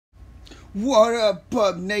What up,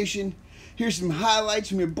 Pub Nation? Here's some highlights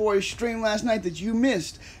from your boy's stream last night that you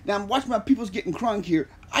missed. Now, I'm watching my peoples getting crunk here.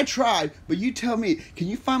 I tried, but you tell me, can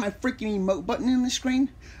you find my freaking emote button in the screen?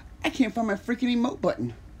 I can't find my freaking emote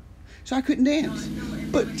button. So I couldn't dance.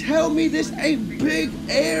 But tell me this ain't big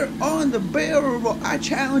air on the barrel roll. I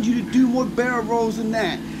challenge you to do more barrel rolls than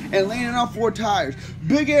that. And landing on 4 tires.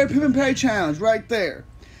 Big air Pimpn challenge right there.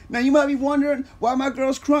 Now you might be wondering why my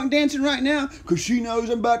girl's crunk dancing right now. Cause she knows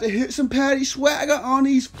I'm about to hit some patty swagger on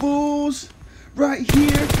these fools. Right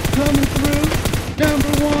here, coming through.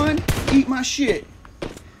 Number 1, eat my shit.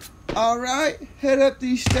 Alright, head up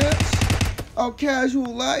these steps. All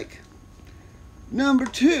casual like. Number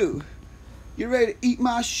 2, get ready to eat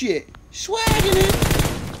my shit. Swagging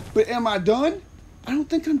it. But am I done? I don't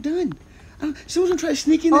think I'm done. Someone's gonna try to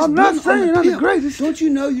sneak in this I'm not saying I'm the greatest. Don't you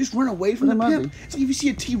know you just run away from the pimp? It's like if you see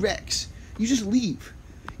a T-Rex, you just leave.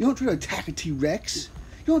 You don't try to attack a T-Rex.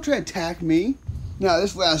 You don't try to attack me. Now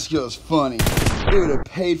this last skill is funny. They would have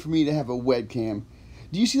paid for me to have a webcam.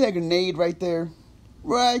 Do you see that grenade right there?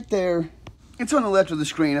 Right there. It's on the left of the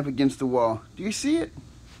screen up against the wall. Do you see it?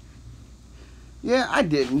 Yeah, I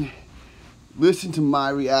didn't. Listen to my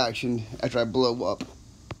reaction after I blow up.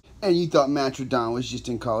 And you thought Matrodon was just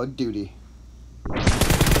in Call of Duty.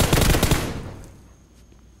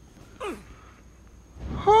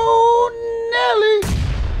 Oh, Nelly!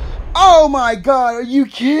 Oh my God, are you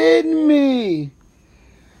kidding me?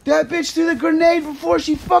 That bitch threw the grenade before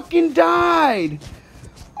she fucking died.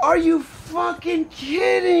 Are you fucking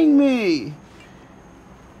kidding me?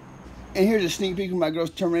 And here's a sneak peek of my girl's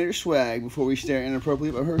Terminator swag before we stare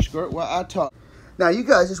inappropriately at her skirt while I talk. Now you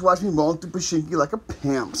guys just watch me rolling through Pochinki like a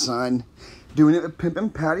pimp, son. Doing it with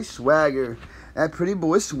Pimpn swagger. That pretty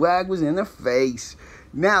boy swag was in the face.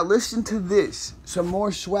 Now listen to this. Some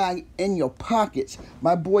more swag in your pockets.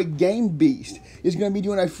 My boy Game Beast is going to be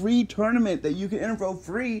doing a free tournament that you can enter for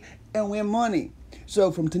free and win money.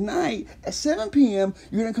 So from tonight at 7 p.m.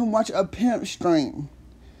 you're going to come watch a pimp stream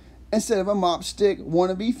instead of a mopstick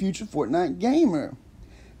wannabe future Fortnite gamer.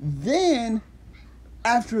 Then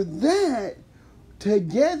after that,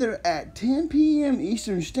 together at 10 p.m.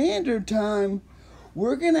 Eastern Standard Time,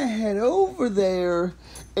 we're going to head over there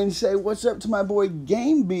and say what's up to my boy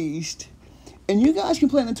Game Beast. And you guys can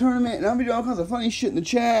play in the tournament, and I'm going to do all kinds of funny shit in the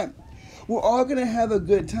chat. We're all going to have a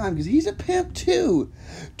good time, because he's a pimp too.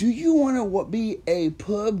 Do you want to be a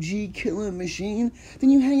PUBG killing machine? Then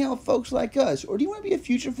you hang out with folks like us. Or do you want to be a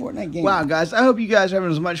future Fortnite gamer? Wow, guys, I hope you guys are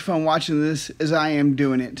having as much fun watching this as I am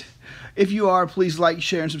doing it. If you are, please like,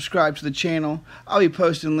 share, and subscribe to the channel. I'll be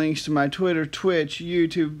posting links to my Twitter, Twitch,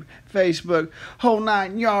 YouTube, Facebook, whole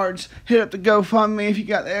 9 yards. Hit up the GoFundMe if you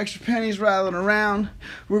got the extra pennies rattling around.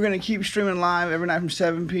 We're going to keep streaming live every night from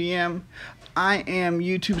 7 p.m. I am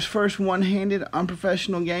YouTube's first one-handed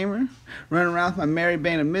unprofessional gamer, running around with my merry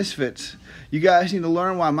band of misfits. You guys need to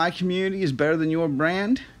learn why my community is better than your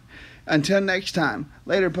brand. Until next time,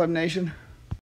 later, Pub Nation.